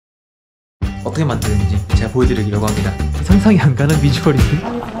어떻게 만드는지 제가 보여드리려고 합니다. 상상이 안 가는 비주얼인데?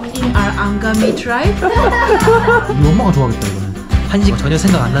 In our Angami tribe. 우리 엄마가 좋아하겠다 이거는. 한식 전혀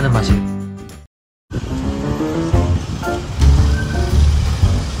생각 안 나는 맛이.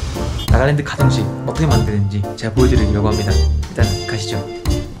 나가랜드 가정식 어떻게 만드는지 제가 보여드리려고 합니다. 일단 가시죠.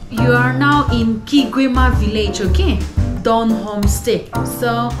 You are now in Kiguema village, okay? Don homestay.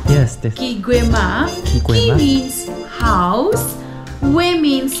 So Yes, this. Kiguema. Ki means house. We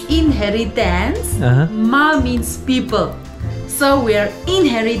means inheritance. Ma means people. So we are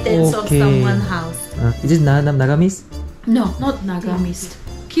inheritance of someone's house. Is it Nagamis? No, not Nagamist.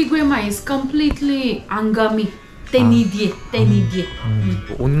 Kiguema is completely Angami. Tenidie.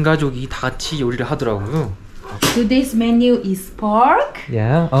 온 가족이 다 같이 요리를 하더라고요. Today's menu is pork.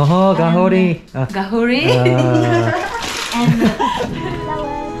 Yeah. 가호리. Gahori. And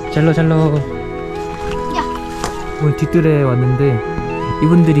샬로. 오늘 뒷뜰에 왔는데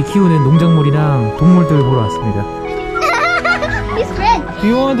이분들이 키우는 농작물이랑 동물들 보러 왔습니다. His friend. Do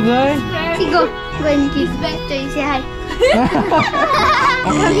you want to play? He go and give back to you. Say hi.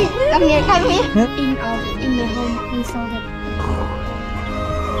 Come here. In the home we saw that.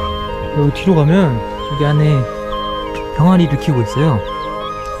 여기 뒤로 가면 여기 안에 병아리를 키우고 있어요.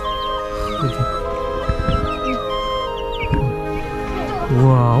 이렇게.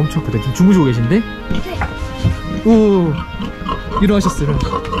 우와, 엄청 크다. 지금 주무시고 계신데? 오, 일어나셨어요.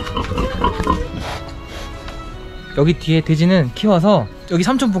 여기 뒤에 돼지는 키워서 여기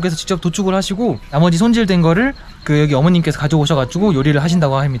삼촌분께서 직접 도축을 하시고 나머지 손질된 거를 여기 어머님께서 가져오셔가지고 요리를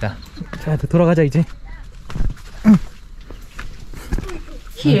하신다고 합니다. 자, 돌아가자 이제.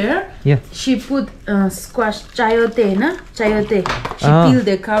 here, she put squash chayote, na? Chayote. She peel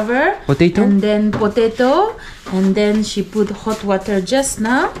the cover. Potato? And then potato. And then she put hot water just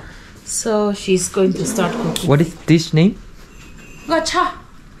now. So she's going to start cooking. What is this name? Gacha.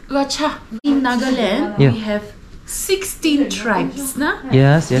 In Nagaland, we have 16 tribes, na?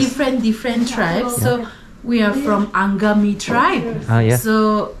 Yes. Different tribes. So we are from Angami tribe.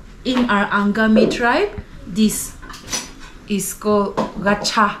 So in our Angami tribe, this is called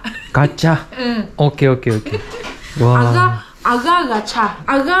gacha. Gacha. Okay. Wow. Aga gacha.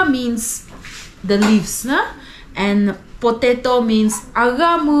 Aga means the leaves, na? And potato means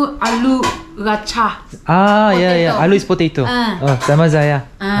agamu alu gacha. Yeah. Alu is potato. Samazaya.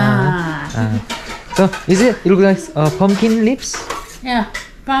 So is it look like pumpkin leaves? Yeah.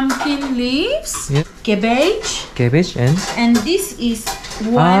 Pumpkin leaves. Yeah. Cabbage and this is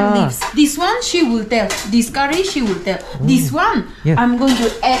one leaves. This one she will tell. This curry she will tell. This one I'm going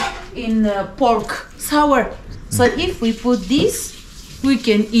to add in pork sour. So if we put this, we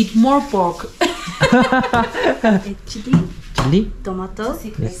can eat more pork. Chili, tomato,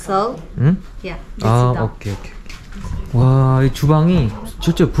 salt. Yeah. 오케이. 와, 이 주방이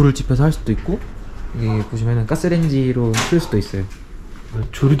실제 불을 지펴서 할 수도 있고 여기 보시면은 가스레인지로 쓸 수도 있어요.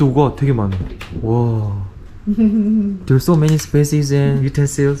 조리도구가 되게 많아. 와. There's so many spaces and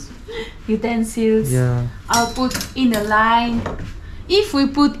utensils. Yeah. I'll put in a line. If we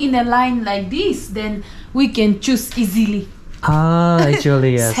put in a line like this, then we can choose easily.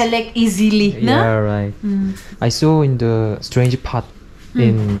 Actually, yes. Select easily. Yeah, right. I saw in the strange pot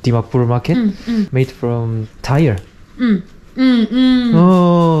in Dimapur market made from tire.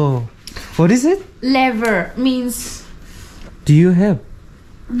 Oh, what is it? Lever means. Do you have?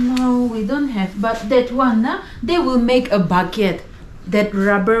 No, we don't have. But that one, they will make a bucket. That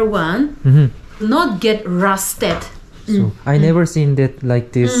rubber one not get rusted. So I never seen that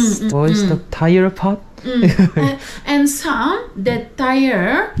like this. What's the tire pot? And some that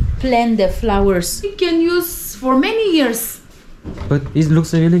tire plant the flowers. You can use for many years. But it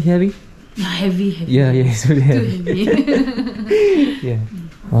looks really heavy. Heavy. Yeah, it's really heavy. Too heavy. Yeah.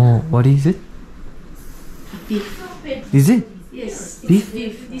 Oh, what is it? Beef. Is it? Yes. Beef?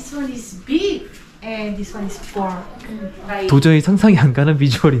 This one is beef and this one is pork. 도저히 상상이 안 가는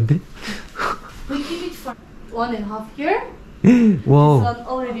비주얼인데? We keep it for 1.5 year. Wow. This one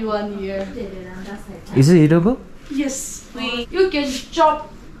already 1 year. Is it eatable? Yes. You can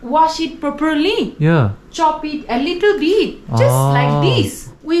wash it properly. Yeah. Chop it a little bit, just like this.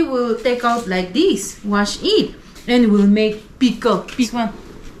 We will take out like this, wash it, and we'll make pickle. This one.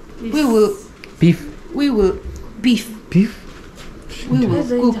 We will beef. We will beef. Beef? We will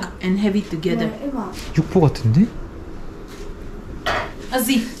cook and have it together. 육포 같은데?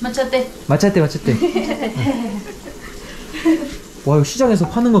 Azi, machate. 마차떼. 와, 이거 시장에서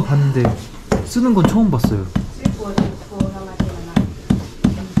파는 건 봤는데 쓰는 건 처음 봤어요.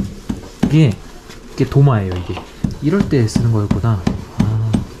 이게 도마예요, 이게. 이럴 때 쓰는 거였구나.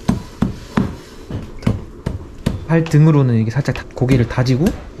 발 등으로는 이게 살짝 고기를 다지고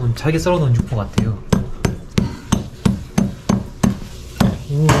자기 썰어놓은 육포 같아요.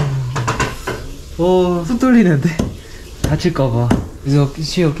 오, 손 떨리는데 다칠까봐. Is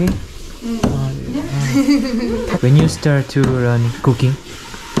she okay? When you start to learn cooking?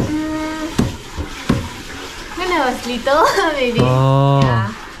 When I was little, maybe. Oh.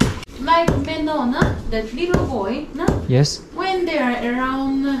 Like Beno, no? That little boy, no? Yes. When they are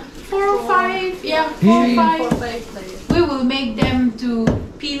around 4 or 5, yeah, 4 or 5, we will make them to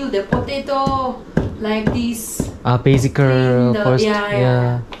peel the potato like this. Basic first.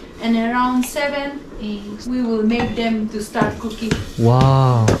 Yeah. And around 7, we will make them to start cooking.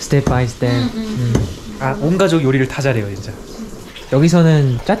 와우, 스텝 바이 스텝. 온 가족 요리를 다 잘해요, 진짜.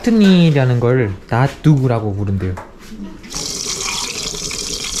 여기서는 짜트니라는 걸 나두라고 부른대요.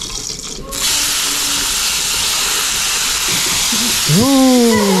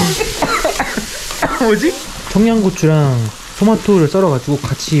 뭐지? 청양고추랑 토마토를 썰어가지고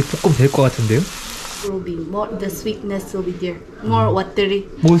같이 볶으면 될 것 같은데요? Will be more, the sweetness will be there. More watery.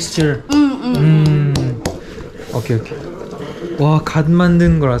 모이스처. 오케이. 와, 갓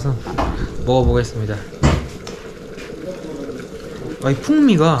만든 거라서 먹어보겠습니다. 이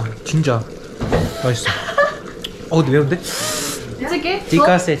풍미가 진짜 맛있어. 근데 매운데? It's okay.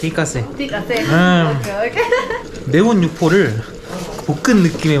 디카세. Okay. 매운 육포를 볶은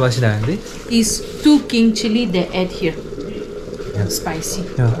느낌의 맛이 나는데? Is 2 king chili they add here. Spicy.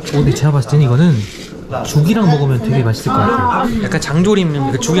 야, 근데 제가 봤을 때는 이거는 죽이랑 먹으면 되게 맛있을 것 같아요. 약간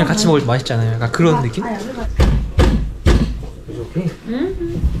장조림 죽이랑 같이 먹을 때 맛있잖아요. 약간 그런 느낌?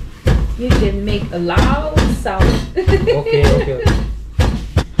 You can make a loud sound. 오케이.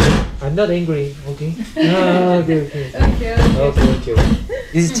 I'm not angry. 오케이. 오케이.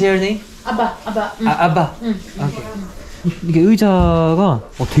 Is it your name? Abba. 아빠. 오케이. 이게 의자가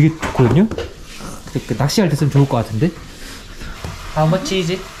되게 좋거든요. 그 낚시할 때 쓰면 좋을 것 같은데. How much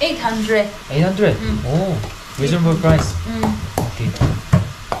is it? 800. 800. 오, reasonable price. 오케이.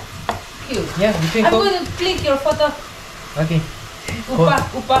 Cute. Yeah, you can I'm go. going to click your photo. 오케이.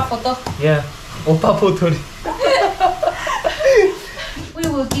 Upa photo. Yeah. 오빠 포토리. We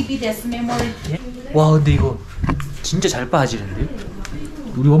will keep it as memory. 와, 근데 이거 진짜 잘 빠지는데요?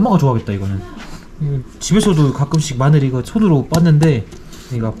 우리 엄마가 좋아하겠다 이거는. 집에서도 가끔씩 마늘 이거 손으로 빻는데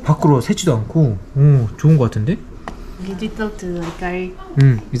이거 밖으로 새지도 않고 좋은 것 같은데? Digital to the curry.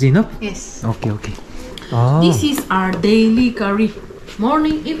 Is it enough? Yes. 오케이. This is our daily curry.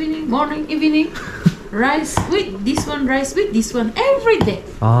 Morning, evening. Rice with this one, rice with this one every day.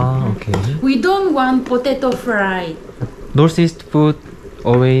 오케이. We don't want potato fried. Northeast food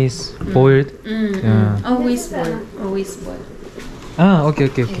always boiled. Always boil. 오케이.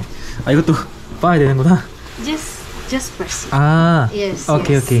 이것도 빠야 되는구나. Just press it. Yes.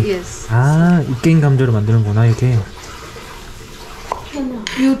 오케이. Yes. 육개인 감자로 만드는구나 이렇게.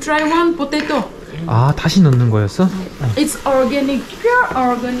 You try one potato. 다시 넣는 거였어? It's organic, pure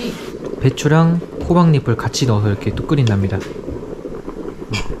organic. 배추랑 호박잎을 같이 넣어서 이렇게 또 끓인답니다.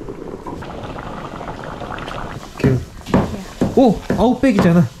 오!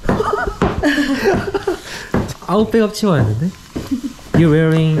 아웃백이잖아. 아웃백 합치워야 되는데? You're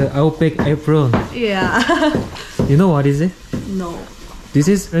wearing the Outback apron. Yeah. You know what is it? No. This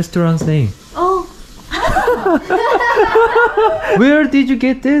is restaurant's name. Oh. Where did you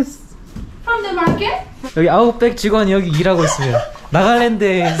get this? From the market? 여기 아웃백 직원이 여기 일하고 있으면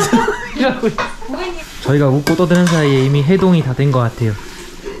나갈랜드에서 일하고 있어요. 저희가 웃고 떠드는 사이에 이미 해동이 다 된 것 같아요.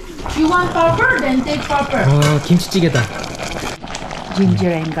 You want pepper? Then take pepper. 김치찌개다.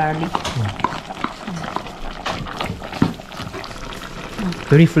 Ginger and garlic.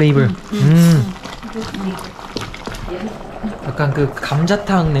 Very flavor. 약간 그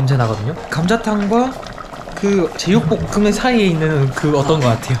감자탕 냄새 나거든요. 감자탕과 그 제육볶음의 사이에 있는 그 어떤 것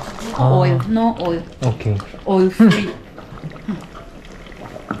같아요. Oil, no oil. 오케이. Oil free.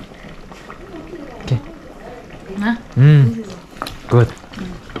 오케이. Huh? 굿.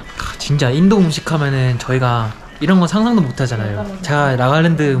 진짜 인도 음식 하면은 저희가 이런 건 상상도 못 하잖아요. 제가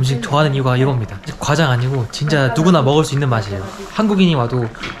나갈랜드 음식 좋아하는 이유가 이겁니다. 과장 아니고 진짜 누구나 먹을 수 있는 맛이에요. 한국인이 와도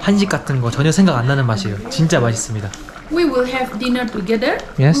한식 같은 거 전혀 생각 안 나는 맛이에요. 진짜 맛있습니다. We will have dinner together.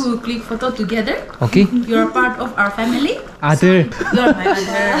 Yes. We will click photo together. 오케이. You're part of our family. 아들. You're my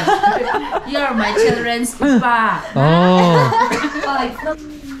mother. You're my children's papa.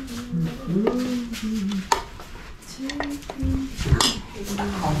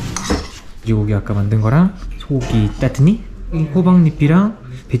 돼지고기 아까 만든 거랑 소고기 따트니, 호박잎이랑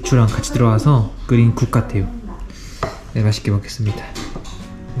배추랑 같이 들어와서 끓인 국 같아요. 네, 맛있게 먹겠습니다.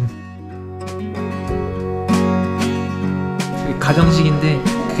 가정식인데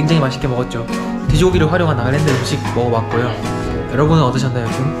굉장히 맛있게 먹었죠. 돼지고기를 활용한 아일랜드 음식 먹어봤고요. 여러분은 어떠셨나요?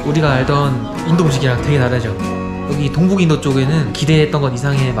 좀 우리가 알던 인도 음식이랑 되게 다르죠? 여기 동북인도 쪽에는 기대했던 것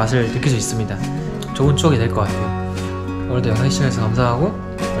이상의 맛을 느낄 수 있습니다. 좋은 추억이 될 것 같아요. 오늘도 영상 시청해주셔서 감사하고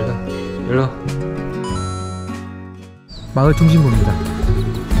열로 마을 중심부입니다.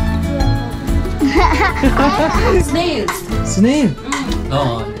 Snails. 스네일!